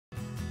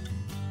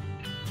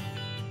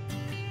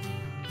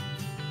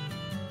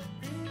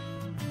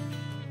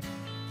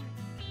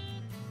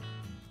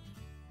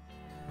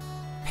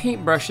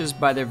paintbrushes,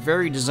 by their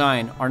very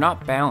design, are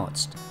not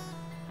balanced.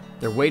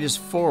 Their weight is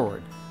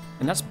forward,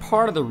 and that's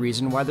part of the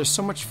reason why there's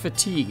so much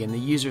fatigue in the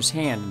user's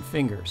hand and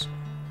fingers.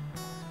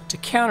 To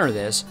counter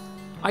this,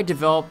 I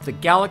developed the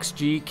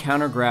GalaxG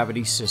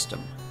Counter-Gravity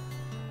System,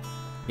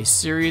 a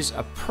series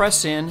of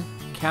press-in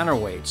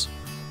counterweights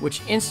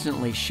which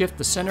instantly shift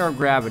the center of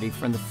gravity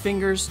from the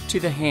fingers to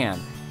the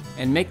hand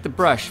and make the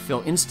brush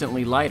feel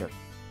instantly lighter.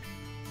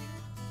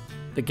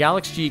 The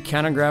GalaxG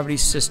Counter-Gravity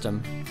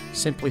System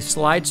simply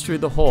slides through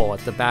the hole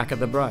at the back of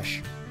the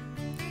brush.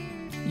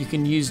 You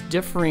can use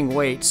differing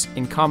weights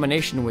in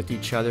combination with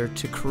each other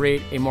to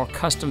create a more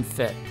custom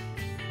fit.